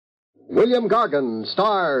William Gargan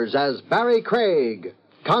stars as Barrie Craig,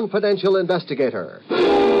 confidential investigator.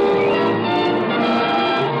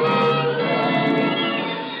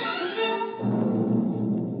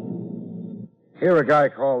 Here a guy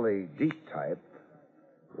called the deep type.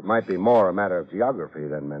 It might be more a matter of geography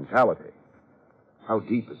than mentality. How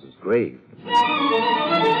deep is his grave?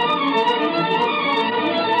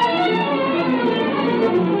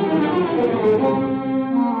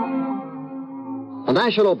 The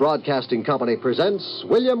National Broadcasting Company presents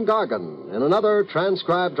William Gargan in another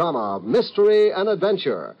transcribed drama of mystery and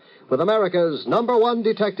adventure with America's #1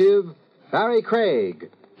 detective, Barrie Craig,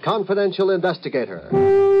 confidential investigator.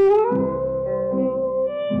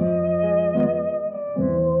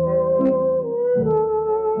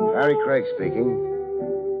 Barrie Craig speaking.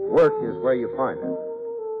 Work is where you find it.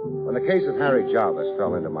 When the case of Harry Jarvis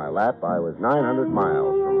fell into my lap, I was 900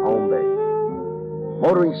 miles from home base,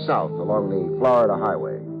 motoring south along the Florida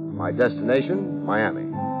highway. My destination,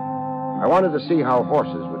 Miami. I wanted to see how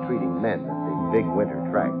horses were treating men at the big winter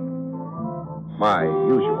track. My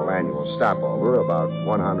usual annual stopover, about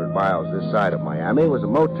 100 miles this side of Miami, was a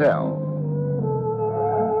motel.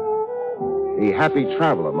 The Happy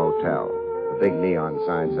Traveler Motel, the big neon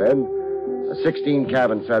sign said. A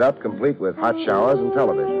 16-cabin setup complete with hot showers and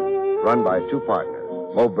television, run by two partners,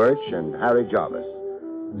 Mo Birch and Harry Jarvis.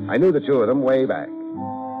 I knew the two of them way back.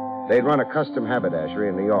 They'd run a custom haberdashery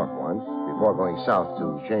in New York once before going south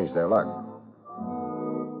to change their luck.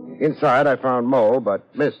 Inside, I found Mo,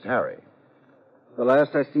 but missed Harry. The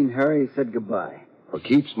last I seen Harry, he said goodbye. For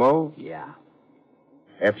keeps, Mo? Yeah.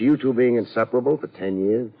 After you two being inseparable for 10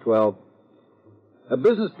 years? 12. A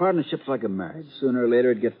business partnership's like a marriage. Sooner or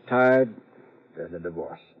later it gets tired, there's a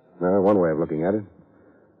divorce. One way of looking at it.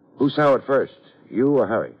 Who saw it first, you or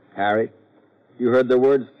Harry? Harry. You heard the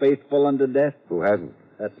words faithful unto death? Who hasn't?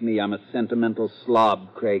 That's me. I'm a sentimental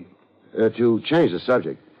slob, Craig. To change the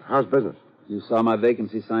subject, how's business? You saw my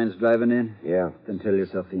vacancy signs driving in? Yeah. Then tell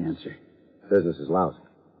yourself the answer. Business is lousy.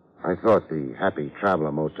 I thought the Happy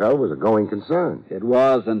Traveler Motel was a going concern. It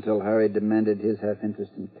was until Harry demanded his half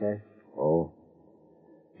interest in cash. Oh.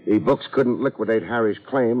 The books couldn't liquidate Harry's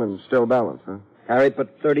claim and still balance, huh? Harry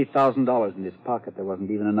put $30,000 in his pocket. There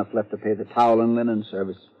wasn't even enough left to pay the towel and linen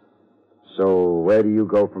service. So where do you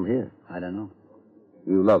go from here? I don't know.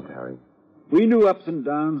 You loved Harry. We knew ups and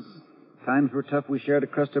downs. Times were tough, we shared a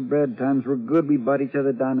crust of bread. Times were good, we bought each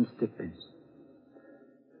other down in stickpins.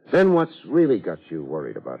 Then what's really got you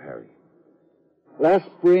worried about Harry? Last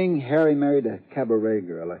spring, Harry married a cabaret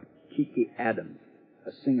girl, a Kiki Adams,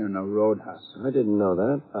 a singer in a roadhouse. I didn't know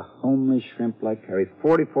that. A homely shrimp like Harry,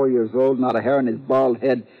 44 years old, not a hair on his bald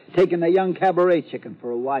head, taking a young cabaret chicken for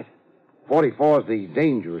a wife. 44 is the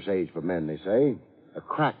dangerous age for men, they say. A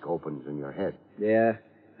crack opens in your head. Yeah,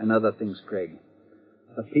 and other things, Craig.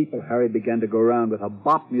 The people Harry began to go around with, a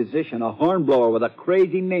bop musician, a hornblower with a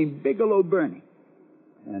crazy name, Bigelow Barrie.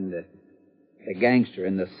 And the gangster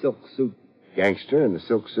in the silk suit. Gangster in the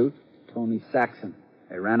silk suit? Tony Saxon.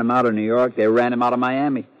 They ran him out of New York. They ran him out of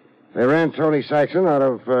Miami. They ran Tony Saxon out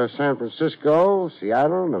of San Francisco,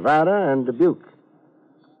 Seattle, Nevada, and Dubuque.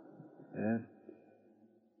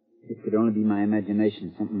 It could only be my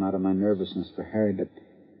imagination, something out of my nervousness for Harry, but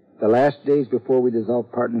the last days before we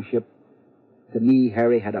dissolved partnership, to me,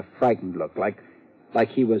 Harry had a frightened look, like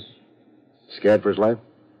he was... Scared for his life?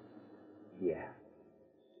 Yeah.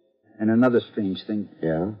 And another strange thing.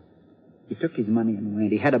 Yeah? He took his money and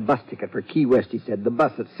went. He had a bus ticket for Key West, he said. The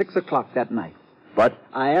bus at 6 o'clock that night. But?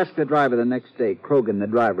 I asked the driver the next day, Krogan, the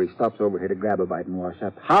driver. He stops over here to grab a bite and wash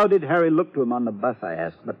up. How did Harry look to him on the bus, I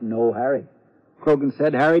asked. But no Harry. Krogan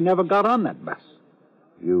said Harry never got on that bus.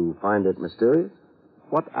 You find it mysterious?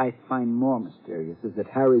 What I find more mysterious is that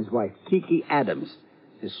Harry's wife, Kiki Adams,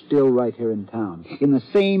 is still right here in town, in the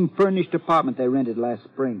same furnished apartment they rented last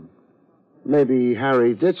spring. Maybe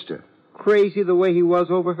Harry ditched her. Crazy the way he was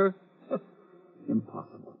over her?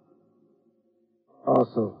 Impossible.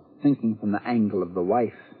 Also, thinking from the angle of the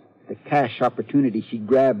wife, the cash opportunity she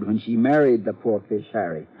grabbed when she married the poor fish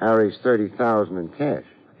Harry. Harry's $30,000 in cash.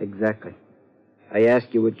 Exactly. I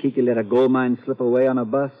ask you, would Kiki let a gold mine slip away on a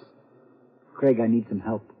bus? Craig, I need some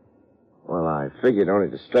help. Well, I figured only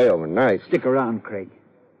to stay overnight. Stick around, Craig.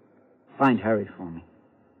 Find Harry for me.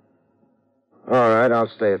 All right, I'll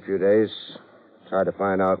stay a few days. Try to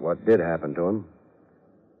find out what did happen to him.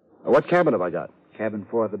 What cabin have I got? Cabin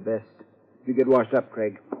 4, the best. You get washed up,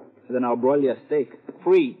 Craig. Then I'll broil you a steak.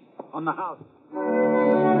 Free. On the house.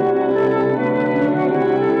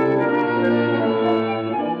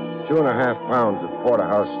 2.5 pounds of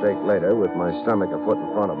porterhouse steak later, with my stomach a foot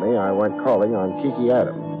in front of me, I went calling on Kiki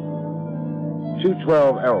Adams.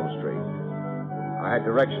 212 Elm Street. I had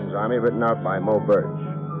directions on me written out by Mo Birch.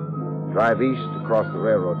 Drive east across the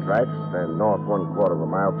railroad tracks, then north 1/4 of a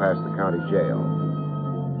mile past the county jail.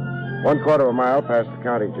 1/4 of a mile past the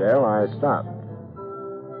county jail, I stopped.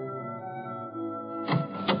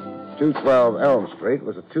 212 Elm Street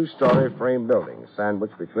was a 2-story frame building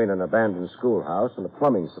sandwiched between an abandoned schoolhouse and a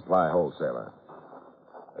plumbing supply wholesaler.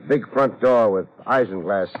 A big front door with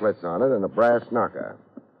isinglass slits on it and a brass knocker.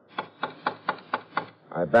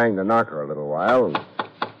 I banged the knocker a little while, and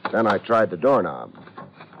then I tried the doorknob.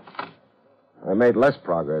 I made less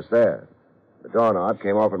progress there. The doorknob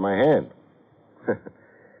came off in my hand.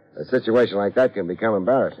 A situation like that can become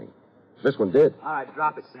embarrassing. This one did. All right,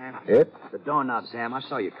 drop it, Sam. It? The doorknob, Sam. I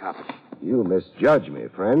saw you cop it. You misjudge me,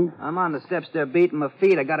 friend. I'm on the steps there beating my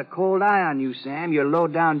feet. I got a cold eye on you, Sam. You're low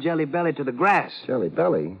down jelly belly to the grass. Jelly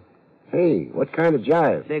belly? Hey, what kind of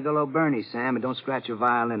jive? Bigelow Bernie, Sam, and don't scratch your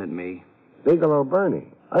violin at me. Bigelow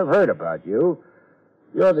Bernie. I've heard about you.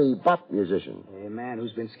 You're the bop musician. Hey, man,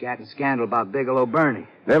 who's been scatting scandal about Bigelow Bernie?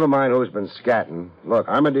 Never mind who's been scatting. Look,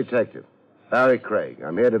 I'm a detective. Barrie Craig.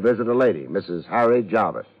 I'm here to visit a lady, Mrs. Harry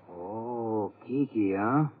Jarvis. Oh, Kiki,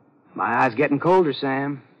 huh? My eye's getting colder,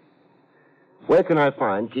 Sam. Where can I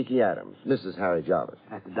find Kiki Adams, Mrs. Harry Jarvis?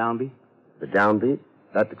 At the downbeat? The Downbeat?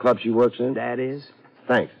 That the club she works in? That is.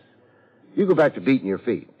 Thanks. You go back to beating your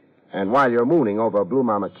feet. And while you're mooning over Blue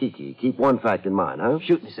Mama Kiki, keep one fact in mind, huh?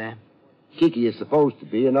 Shoot me, Sam. Kiki is supposed to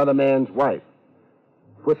be another man's wife.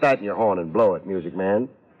 Put that in your horn and blow it, music man.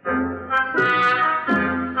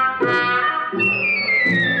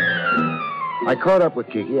 I caught up with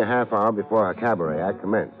Kiki a half hour before her cabaret act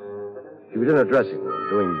commenced. She was in her dressing room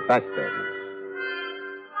doing back bends.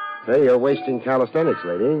 Say, you're wasting calisthenics,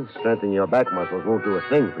 lady. Strengthening your back muscles won't do a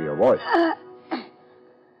thing for your voice.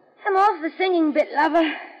 I'm off the singing bit,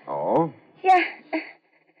 lover. Oh? Yeah.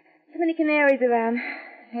 Too many canaries around.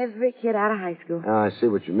 Every kid out of high school. I see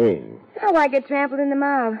what you mean. Oh, I get trampled in the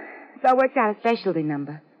mob. So I worked out a specialty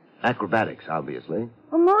number. Acrobatics, obviously.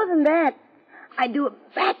 Well, more than that. I do a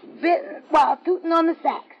back bend while tooting on the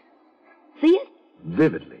sax. See it?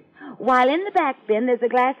 Vividly. While in the back bend, there's a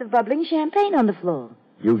glass of bubbling champagne on the floor.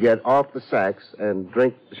 You get off the sax and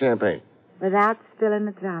drink the champagne. Without spilling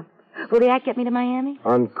the drops. Will the act get me to Miami?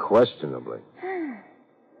 Unquestionably.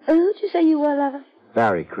 Who'd you say you were, lover?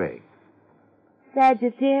 Barrie Craig.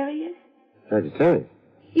 Sagittarius? Sagittarius?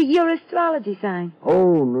 Your astrology sign.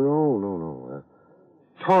 Oh, no.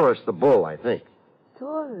 Taurus the bull, I think.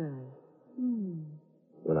 Taurus.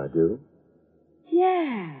 What I do?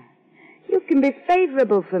 Yeah. You can be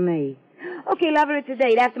favorable for me. Okay, lover, it's a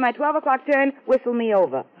date. After my 12 o'clock turn, whistle me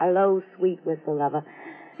over. A low, sweet whistle, lover.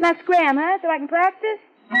 Now scram, huh, so I can practice?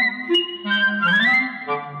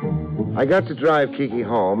 I got to drive Kiki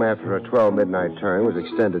home after her 12 midnight turn was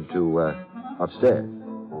extended to, upstairs.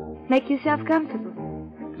 Make yourself comfortable.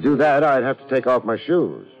 To do that, I'd have to take off my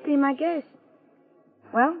shoes. Be my guest.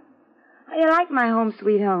 Well, how you like my home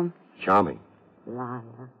sweet home? Charming.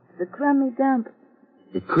 Lala, the crummy dump.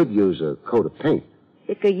 It could use a coat of paint.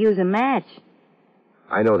 It could use a match.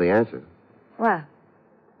 I know the answer. What?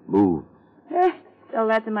 Move. Tell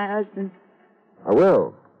that to my husband. I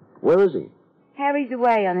will. Where is he? Harry's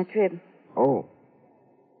away on a trip. Oh.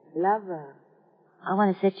 Lover, I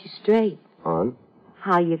want to set you straight. On?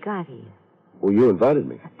 How you got here. Well, you invited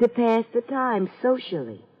me. To pass the time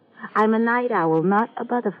socially. I'm a night owl, not a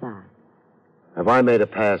butterfly. Have I made a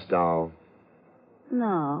pass, doll?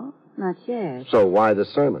 No, not yet. So why the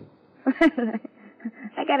sermon?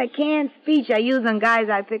 I got a canned speech I use on guys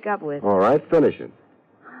I pick up with. All right, finish it.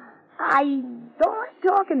 I don't like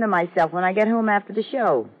talking to myself when I get home after the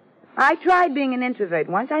show. I tried being an introvert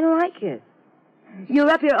once. I don't like it. You're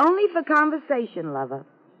up here only for conversation, lover.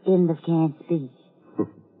 End of canned speech.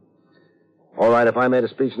 All right, if I made a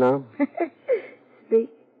speech now? Speak.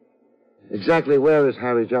 Exactly where is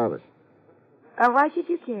Harry Jarvis? Why should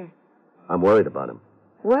you care? I'm worried about him.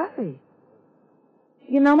 Worry?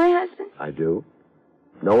 You know my husband? I do.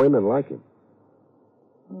 Know him and like him.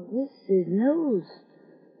 Well, this is news.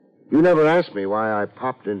 You never asked me why I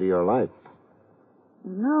popped into your life.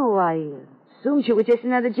 No, I assumed you were just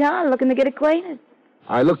another John looking to get acquainted.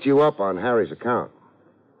 I looked you up on Harry's account.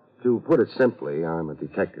 To put it simply, I'm a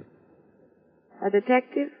detective. A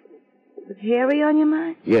detective? With Harry on your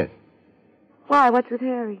mind? Yes. Why? What's with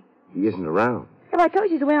Harry? He isn't around. If I told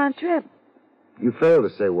you he's away on a trip. You failed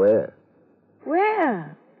to say where.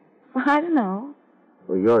 Where? Well, I don't know.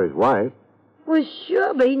 Well, you're his wife. Well,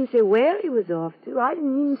 sure, but he didn't say where he was off to. I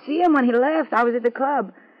didn't even see him when he left. I was at the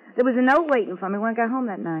club. There was a note waiting for me when I got home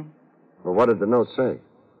that night. Well, what did the note say?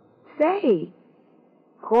 Say,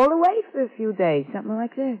 call away for a few days, something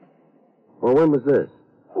like that. Well, when was this?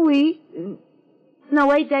 A week.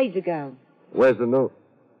 No, 8 days ago. Where's the note?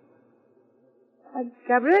 I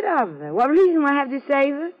got rid of her. What reason do I have to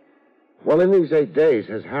save her? Well, in these 8 days,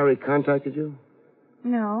 has Harry contacted you?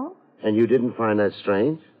 No. And you didn't find that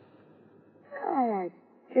strange? I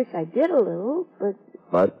guess I did a little, but...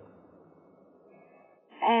 But?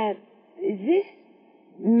 This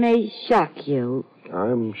may shock you.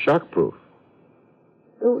 I'm shock-proof.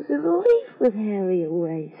 It was a relief with Harry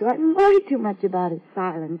away, so I didn't worry too much about his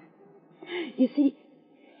silence. You see,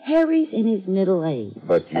 Harry's in his middle age.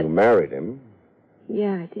 But you married him.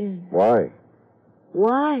 Yeah, I did. Why?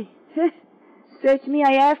 Why? Search me,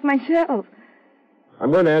 I ask myself.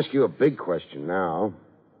 I'm going to ask you a big question now.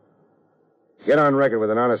 Get on record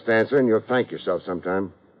with an honest answer, and you'll thank yourself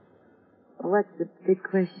sometime. What's the big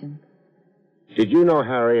question? Did you know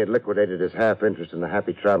Harry had liquidated his half interest in the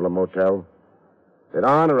Happy Traveler Motel? That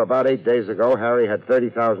on or about 8 days ago, Harry had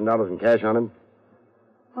 $30,000 in cash on him?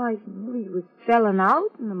 Oh, I knew he was selling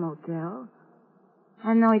out in the motel.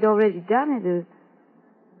 I know he'd already done it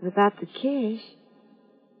without the cash.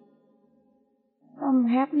 Something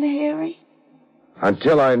happened to Harry?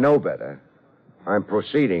 Until I know better, I'm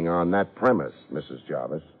proceeding on that premise, Mrs.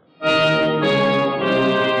 Jarvis.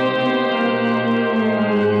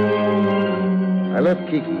 I left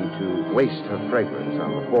Kiki to waste her fragrance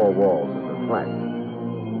on the four walls of the flat.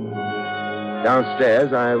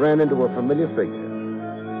 Downstairs, I ran into a familiar figure.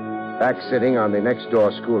 Back sitting on the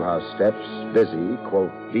next-door schoolhouse steps, busy,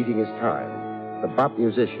 quote, beating his time, the bop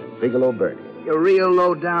musician, Bigelow Barrie. You're real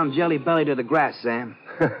low-down jelly belly to the grass, Sam.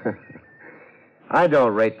 I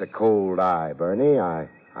don't rate the cold eye, Bernie. I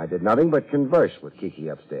did nothing but converse with Kiki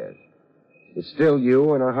upstairs. It's still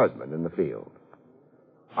you and her husband in the field.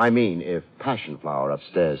 I mean, if Passion Flower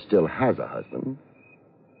upstairs still has a husband.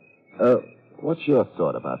 What's your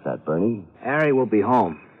thought about that, Bernie? Harry will be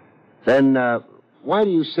home. Then, why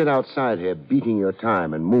do you sit outside here beating your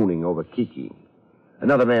time and mooning over Kiki?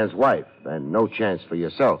 Another man's wife, and no chance for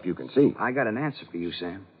yourself, you can see. I got an answer for you,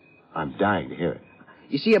 Sam. I'm dying to hear it.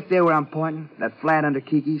 You see up there where I'm pointing? That flat under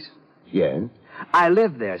Kiki's? Yeah? I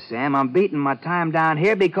live there, Sam. I'm beating my time down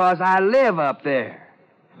here because I live up there.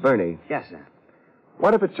 Bernie. Yes, Sam.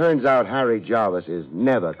 What if it turns out Harry Jarvis is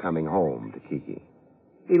never coming home to Kiki?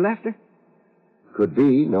 He left her? Could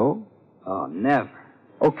be, no? Oh, never.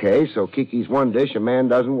 Okay, so Kiki's one dish a man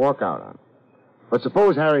doesn't walk out on. But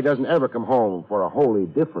suppose Harry doesn't ever come home for a wholly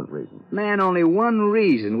different reason. Man, only one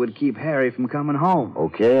reason would keep Harry from coming home.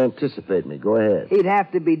 Okay, anticipate me. Go ahead. He'd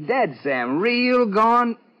have to be dead, Sam. Real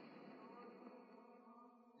gone.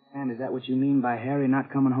 Sam, is that what you mean by Harry not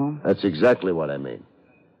coming home? That's exactly what I mean.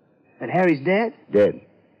 That Harry's dead? Dead.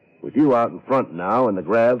 With you out in front now in the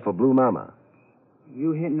grab for Blue Mama.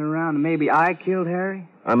 You hitting around and maybe I killed Harry?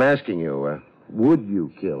 I'm asking you, would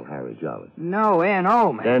you kill Harry Jarvis? No,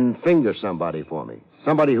 N.O., man. Then finger somebody for me.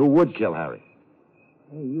 Somebody who would kill Harry.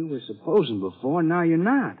 Hey, you were supposing before, now you're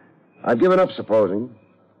not. I've given up supposing.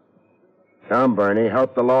 Come, Bernie,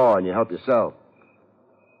 help the law and you help yourself.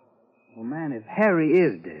 Well, man, if Harry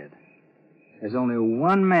is dead, there's only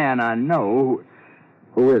one man I know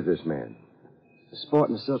Who is this man?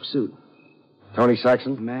 sporting a silk suit. Tony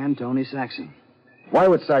Saxon? Man, Tony Saxon. Why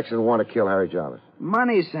would Saxon want to kill Harry Jarvis?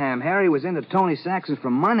 Money, Sam. Harry was into Tony Saxon for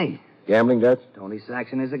money. Gambling debts? Tony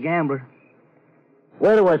Saxon is a gambler.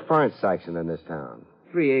 Where do I find Saxon in this town?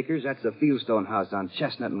 3 acres, that's the Fieldstone house on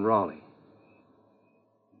Chestnut and Raleigh.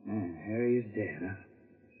 Man, Harry is dead, huh?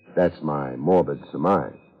 That's my morbid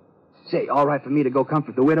surmise. Say, all right for me to go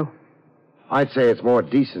comfort the widow? I'd say it's more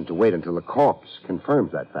decent to wait until the corpse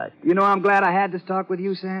confirms that fact. You know, I'm glad I had this talk with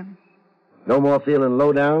you, Sam. No more feeling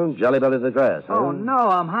low down, jelly belly to the grass, huh? Oh, no,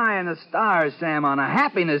 I'm high in the stars, Sam, on a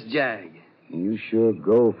happiness jag. You sure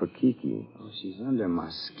go for Kiki. Oh, she's under my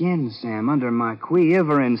skin, Sam, under my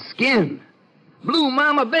quivering skin. Blue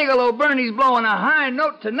Mama Bigelow Bernie's blowing a high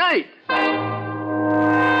note tonight. I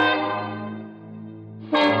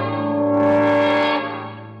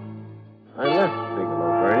left Bigelow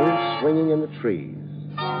Bernie swinging in the trees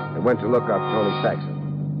and went to look up Tony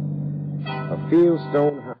Saxon. A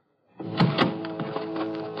Fieldstone house.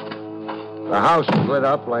 The house was lit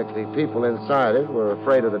up like the people inside it were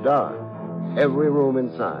afraid of the dark. Every room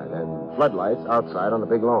inside, and floodlights outside on the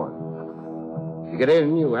big lawn. To get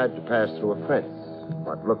in, you had to pass through a fence,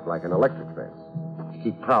 what looked like an electric fence, to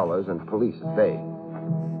keep prowlers and police at bay.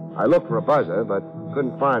 I looked for a buzzer, but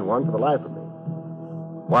couldn't find one for the life of me.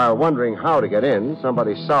 While wondering how to get in,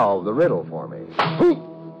 somebody solved the riddle for me.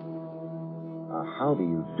 How do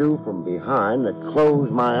you do from behind that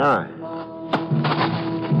closed my eyes?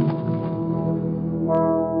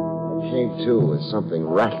 I came to with something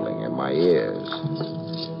rattling in my ears.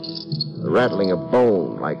 The rattling of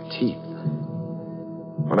bone like teeth.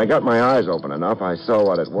 When I got my eyes open enough, I saw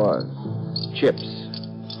what it was. Chips.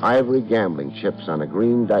 Ivory gambling chips on a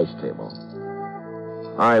green dice table.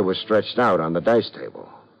 I was stretched out on the dice table.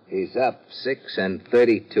 He's up 6 and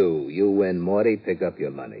 32. You win, Morty. Pick up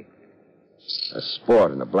your money. A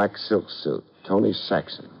sport in a black silk suit. Tony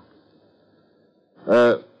Saxon.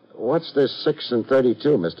 What's this 6 and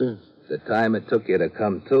 32, mister? The time it took you to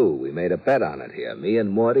come to. We made a bet on it here. Me and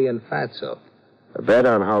Morty and Fatso. A bet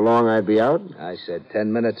on how long I'd be out? I said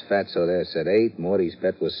 10 minutes. Fatso there said 8. Morty's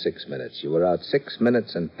bet was 6 minutes. You were out 6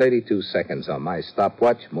 minutes and 32 seconds on my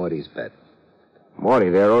stopwatch. Morty's bet. Morty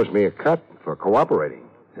there owes me a cut for cooperating.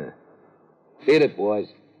 Beat it, boys.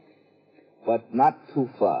 But not too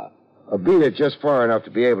far. Beat it just far enough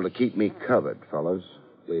to be able to keep me covered, fellas.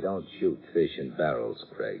 We don't shoot fish in barrels,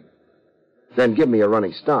 Craig. Then give me a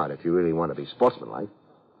running start if you really want to be sportsmanlike.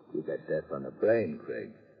 You got death on the brain, Craig.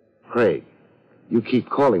 Craig. You keep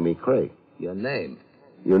calling me Craig. Your name.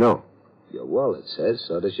 You know. Your wallet says,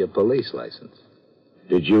 so does your police license.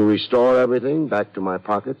 Did you restore everything back to my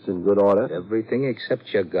pockets in good order? Everything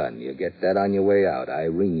except your gun. You get that on your way out.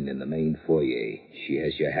 Irene in the main foyer. She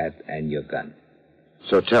has your hat and your gun.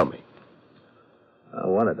 So tell me.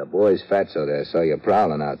 One of the boys, Fatso there, saw you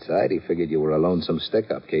prowling outside. He figured you were a lonesome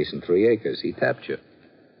stick-up casing 3 acres. He tapped you.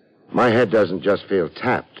 My head doesn't just feel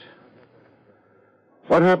tapped.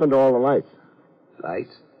 What happened to all the lights?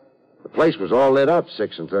 Lights? The place was all lit up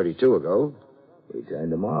 6 and 32 ago. We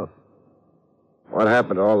turned them off. What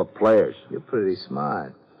happened to all the players? You're pretty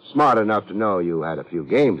smart. Smart enough to know you had a few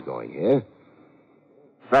games going here.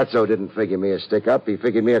 Fatso didn't figure me a stick-up. He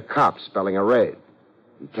figured me a cop spelling a raid.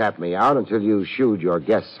 He tapped me out until you shooed your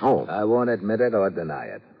guests home. I won't admit it or deny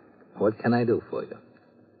it. What can I do for you?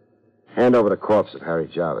 Hand over the corpse of Harry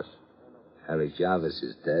Jarvis. Harry Jarvis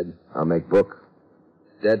is dead. I'll make book.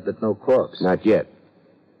 Dead but no corpse. Not yet.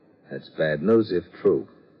 That's bad news if true.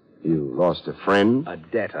 You lost a friend? A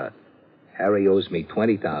debtor. Harry owes me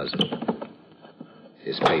 $20,000.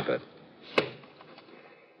 His paper.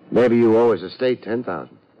 Maybe you owe his estate $10,000.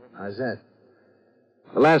 How's that?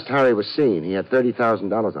 The last Harry was seen, he had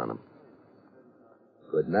 $30,000 on him.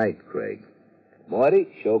 Good night, Craig. Morty,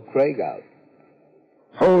 show Craig out.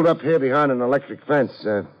 Hold up here behind an electric fence.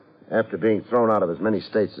 After being thrown out of as many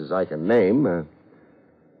states as I can name,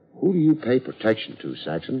 who do you pay protection to,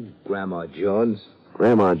 Saxon? Grandma Jones.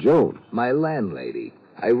 Grandma Jones? My landlady.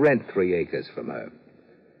 I rent 3 acres from her.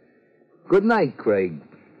 Good night, Craig.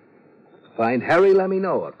 Find Harry, let me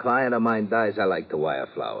know. A client of mine dies, I like to wire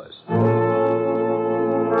flowers.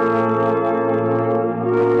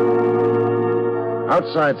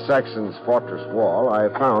 Outside Saxon's fortress wall, I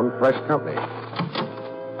found fresh company. A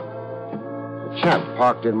chap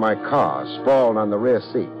parked in my car, sprawled on the rear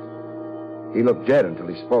seat. He looked dead until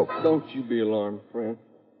he spoke. Don't you be alarmed, friend.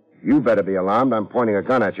 You better be alarmed. I'm pointing a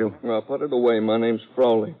gun at you. Well, put it away. My name's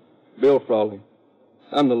Frawley. Bill Frawley.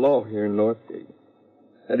 I'm the law here in Northgate.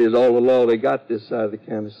 That is all the law they got this side of the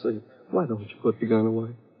county seat. Why don't you put the gun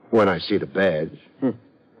away? When I see the badge.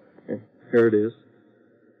 Here it is.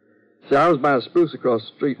 See, I was by a spruce across the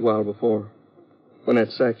street a while before, when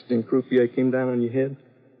that Saxton croupier came down on your head.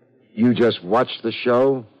 You just watched the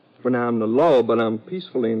show? For now, I'm the law, but I'm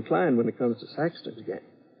peacefully inclined when it comes to Saxton's game.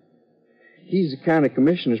 He's the kind of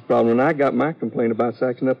commissioner's problem, and I got my complaint about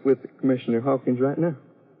Saxton up with Commissioner Hawkins right now.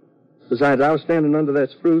 Besides, I was standing under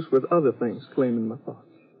that spruce with other things claiming my thoughts.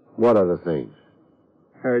 What other things?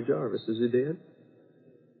 Harry Jarvis, is he dead?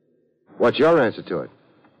 What's your answer to it?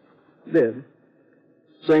 Dead.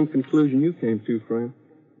 Same conclusion you came to, friend.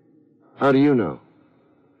 How do you know?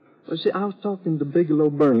 Well, see, I was talking to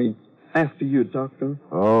Bigelow Barrie after you had talked to him.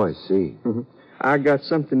 Oh, I see. I got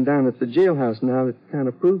something down at the jailhouse now that kind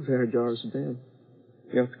of proves Harry Jarvis is dead.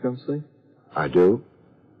 You have to come see? I do?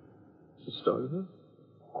 Let's start it up.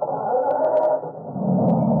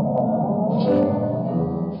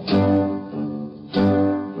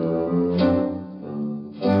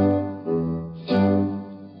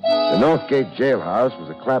 The Northgate jailhouse was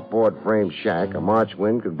a clapboard frame shack a March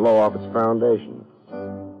wind could blow off its foundation.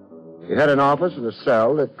 It had an office and a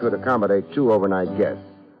cell that could accommodate 2 overnight guests.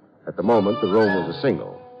 At the moment, the room was a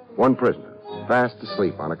single. 1 prisoner, fast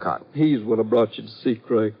asleep on a cot. He's what I brought you to see,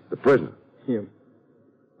 Craig. The prisoner? Him.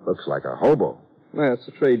 Looks like a hobo. That's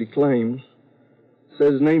the trade he claims.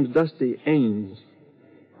 Says his name's Dusty Ames.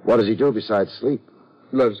 What does he do besides sleep?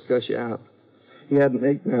 Loves to cuss you out. He hadn't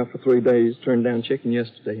ate now for 3 days, turned down chicken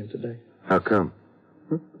yesterday and today. How come?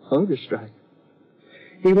 Hunger strike.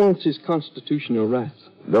 He wants his constitutional rights.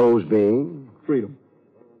 Those being? Freedom.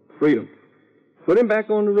 Freedom. Put him back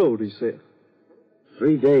on the road, he said.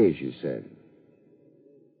 3 days, you said.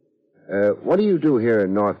 What do you do here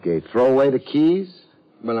in Northgate? Throw away the keys?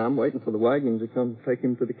 But I'm waiting for the wagon to come take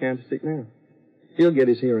him to the candlestick now. He'll get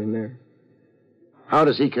his hearing there. How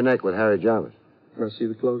does he connect with Harry Jarvis? I see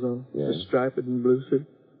the clothes on him? Yeah. The striped and blue suit.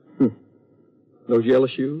 Those yellow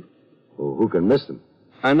shoes? Well, who can miss them?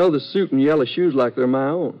 I know the suit and yellow shoes like they're my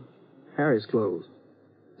own. Harry's clothes.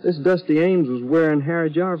 This Dusty Ames was wearing Harry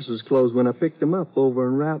Jarvis's clothes when I picked him up over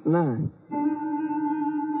on Route 9.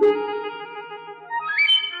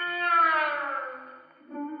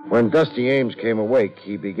 When Dusty Ames came awake,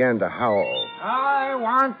 he began to howl. I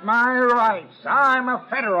want my rights. I'm a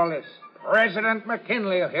Federalist. President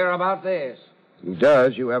McKinley will hear about this. He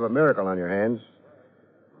does. You have a miracle on your hands.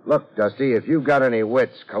 Look, Dusty, if you've got any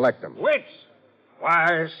wits, collect them. Wits?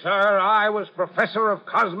 Why, sir, I was professor of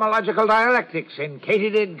cosmological dialectics in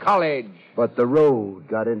Katydid College. But the road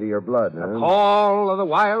got into your blood, huh? The call of the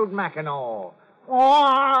wild Mackinaw.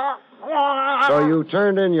 So you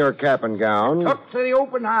turned in your cap and gown Took to the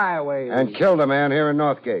open highway. and killed a man here in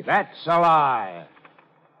Northgate. That's a lie.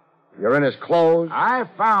 You're in his clothes. I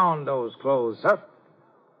found those clothes, sir.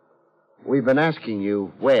 We've been asking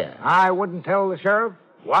you where. I wouldn't tell the sheriff.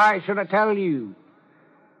 Why should I tell you?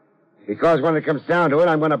 Because when it comes down to it,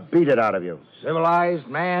 I'm going to beat it out of you. Civilized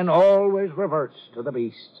man always reverts to the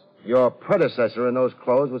beast. Your predecessor in those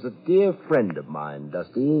clothes was a dear friend of mine,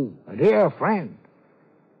 Dusty. A dear friend.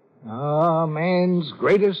 A man's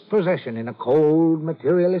greatest possession in a cold,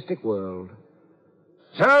 materialistic world.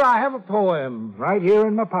 Sir, I have a poem right here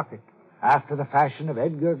in my pocket, after the fashion of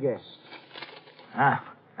Edgar Guest.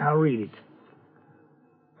 I'll read it.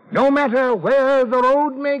 No matter where the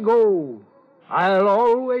road may go, I'll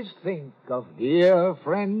always think of dear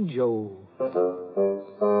friend Joe.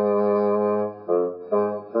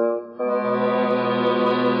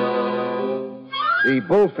 The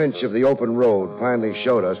bullfinch of the open road finally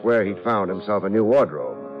showed us where he'd found himself a new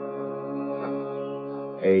wardrobe.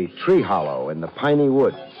 A tree hollow in the piney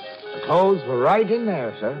woods. The clothes were right in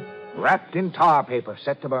there, sir, wrapped in tar paper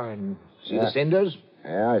set to burn. See the cinders?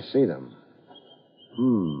 Yeah, I see them.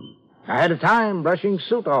 I had a time brushing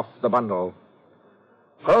soot off the bundle.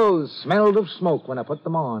 Clothes smelled of smoke when I put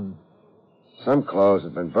them on. Some clothes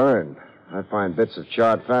have been burned. I find bits of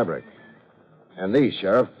charred fabric. And these,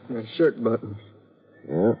 Sheriff. Shirt buttons.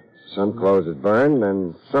 Yeah, some clothes had burned,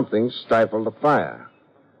 and something stifled the fire.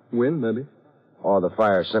 Wind, maybe. Or the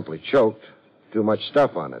fire simply choked. Too much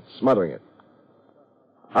stuff on it, smothering it.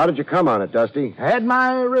 How did you come on it, Dusty? I had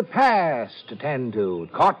my repast to tend to.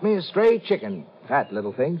 It caught me a stray chicken. Fat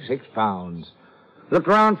little thing, 6 pounds. Looked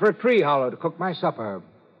around for a tree hollow to cook my supper.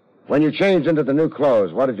 When you changed into the new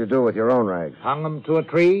clothes, what did you do with your own rags? Hung them to a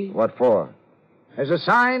tree. What for? As a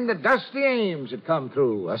sign that Dusty Ames had come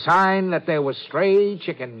through. A sign that there was stray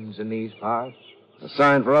chickens in these parts. A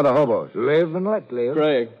sign for other hobos. Live and let live.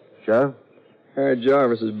 Craig, Sheriff? Harry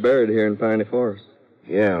Jarvis is buried here in Piney Forest.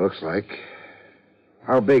 Yeah, looks like.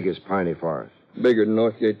 How big is Piney Forest? Bigger than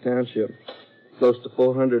Northgate Township. Close to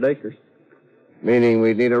 400 acres. Meaning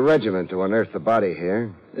we'd need a regiment to unearth the body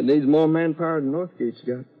here. It needs more manpower than Northgate's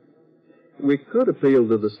got. We could appeal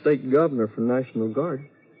to the state governor for National Guard.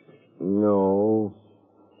 No.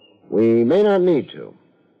 We may not need to.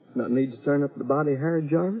 Not need to turn up the body of Harry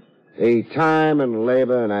Jarvis? The time and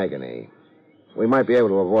labor and agony. We might be able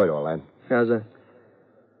to avoid all that. How's that?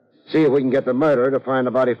 See if we can get the murderer to find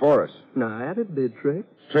the body for us. Now, that'd be a trick.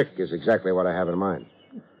 Trick is exactly what I have in mind.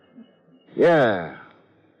 Yeah.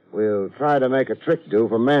 We'll try to make a trick do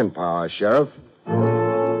for manpower, Sheriff.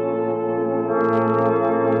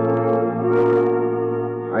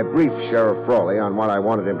 I briefed Sheriff Frawley on what I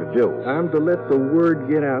wanted him to do. I'm to let the word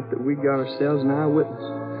get out that we got ourselves an eyewitness.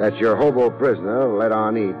 That your hobo prisoner led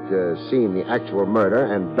on seen the actual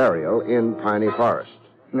murder and burial in Piney Forest.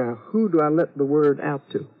 Now, who do I let the word out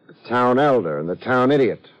to? The town elder and the town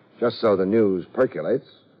idiot, just so the news percolates.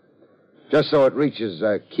 Just so it reaches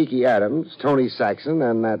Kiki Adams, Tony Saxon,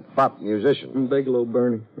 and that bop musician. And Bigelow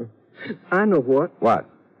Bernie. I know what. What?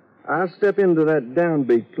 I'll step into that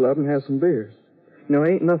downbeat club and have some beers. You know,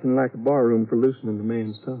 ain't nothing like a barroom for loosening a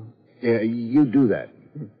man's tongue. Yeah, you do that.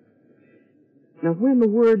 Now, when the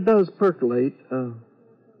word does percolate,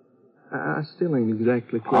 I still ain't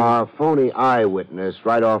exactly clear. Our phony eyewitness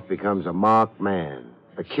right off becomes a marked man.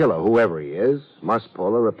 The killer, whoever he is, must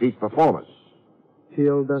pull a repeat performance.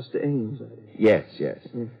 Kill Dusty Ames, I did. Yes.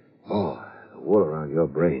 Oh, the wool around your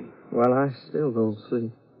brain. Well, I still don't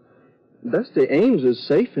see. Dusty Ames is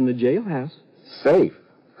safe in the jailhouse. Safe?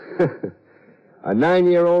 A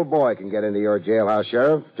 9-year-old boy can get into your jailhouse,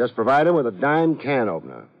 Sheriff. Just provide him with a dime can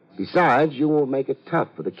opener. Besides, you won't make it tough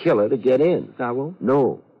for the killer to get in. I won't?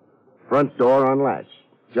 No. Front door unlatched.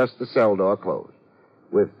 Just the cell door closed.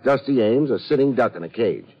 With Dusty Ames a sitting duck in a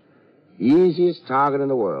cage. The easiest target in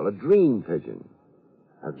the world, a dream pigeon.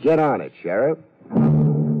 Now get on it, Sheriff.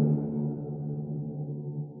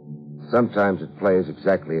 Sometimes it plays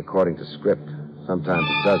exactly according to script. Sometimes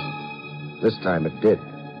it doesn't. This time it did.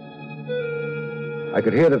 I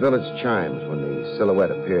could hear the village chimes when the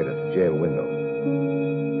silhouette appeared at the jail window.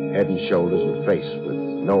 Head and shoulders and face with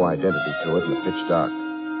no identity to it in the pitch dark.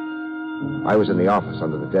 I was in the office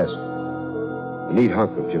under the desk. A neat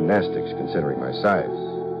hunk of gymnastics, considering my size.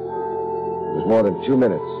 It was more than 2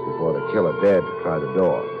 minutes before the killer dared to try the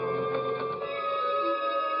door.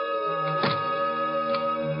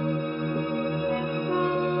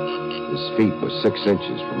 His feet were 6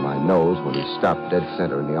 inches from my nose when he stopped dead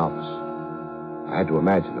center in the office. I had to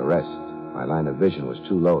imagine the rest. My line of vision was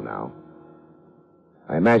too low now.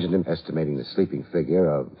 I imagined him estimating the sleeping figure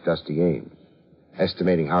of Dusty Ames,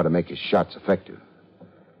 estimating how to make his shots effective.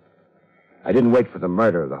 I didn't wait for the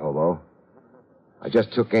murder of the hobo. I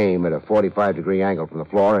just took aim at a 45-degree angle from the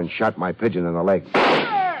floor and shot my pigeon in the leg.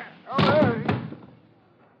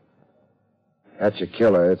 That's your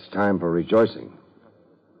killer. It's time for rejoicing.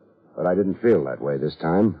 But I didn't feel that way this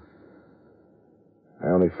time. I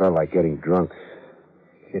only felt like getting drunk.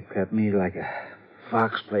 It cut me like a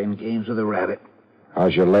fox playing games with a rabbit.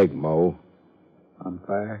 How's your leg, Mo? On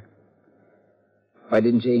fire. Why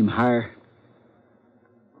didn't you aim higher?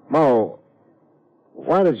 Mo,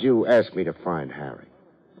 why did you ask me to find Harry?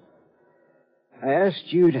 I asked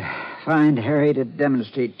you to find Harry to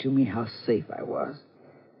demonstrate to me how safe I was.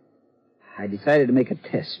 I decided to make a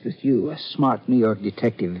test with you, a smart New York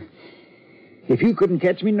detective. If you couldn't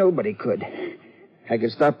catch me, nobody could. I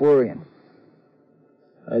could stop worrying.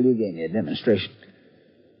 Well, you gave me a demonstration.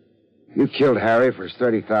 You killed Harry for his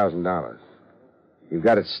 $30,000. You've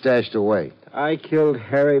got it stashed away. I killed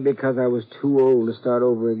Harry because I was too old to start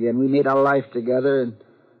over again. We made a life together, and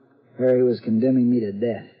Harry was condemning me to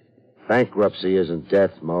death. Bankruptcy isn't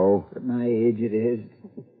death, Mo. At my age, it is.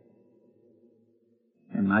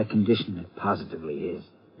 And my condition, it positively is.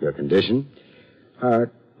 Your condition?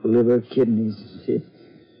 Heart, liver, kidneys.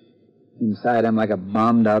 Inside, I'm like a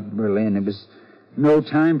bombed-out Berlin. It was no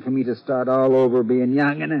time for me to start all over being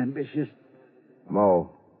young and ambitious.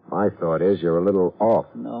 Mo, my thought is you're a little off.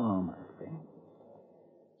 No, my friend.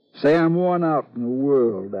 Say I'm worn out in the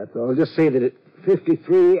world, that's all. Just say that at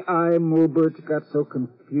 53, I, Mulbert, got so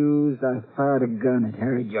confused I fired a gun at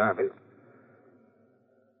Harry Jarvis.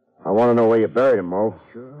 I want to know where you buried him, Mo.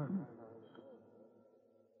 Sure.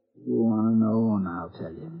 You want to know, and I'll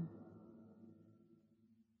tell you.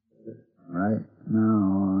 Right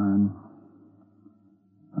now,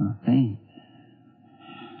 I think.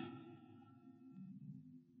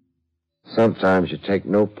 Sometimes you take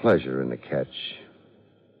no pleasure in the catch.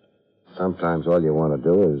 Sometimes all you want to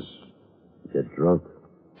do is get drunk.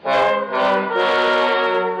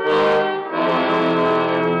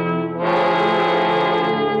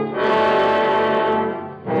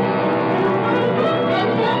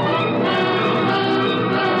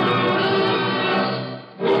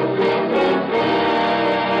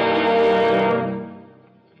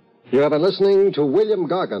 You have been listening to William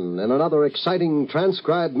Gargan in another exciting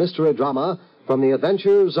transcribed mystery drama from the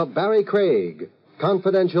adventures of Barrie Craig,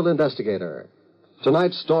 confidential investigator.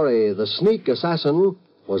 Tonight's story, The Sneak Assassin,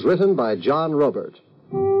 was written by John Robert.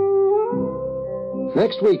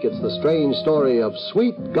 Next week, it's the strange story of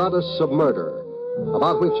Sweet Goddess of Murder,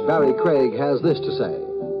 about which Barrie Craig has this to say.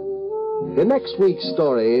 In next week's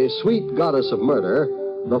story, Sweet Goddess of Murder,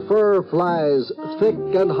 the fur flies thick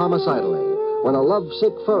and homicidally when a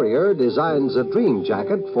lovesick furrier designs a dream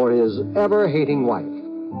jacket for his ever-hating wife.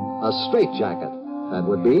 A straitjacket, that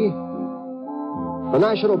would be. The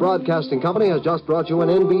National Broadcasting Company has just brought you an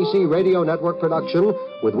NBC Radio Network production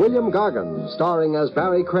with William Gargan, starring as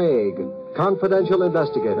Barrie Craig, confidential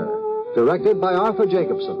investigator, directed by Arthur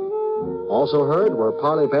Jacobson. Also heard were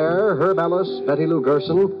Parley Bear, Herb Ellis, Betty Lou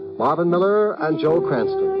Gerson, Marvin Miller, and Joe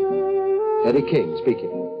Cranston. Eddie King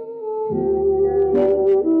speaking.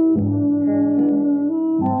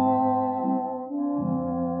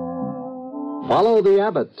 Follow the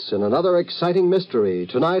Abbotts in another exciting mystery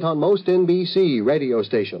tonight on most NBC radio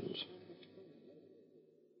stations.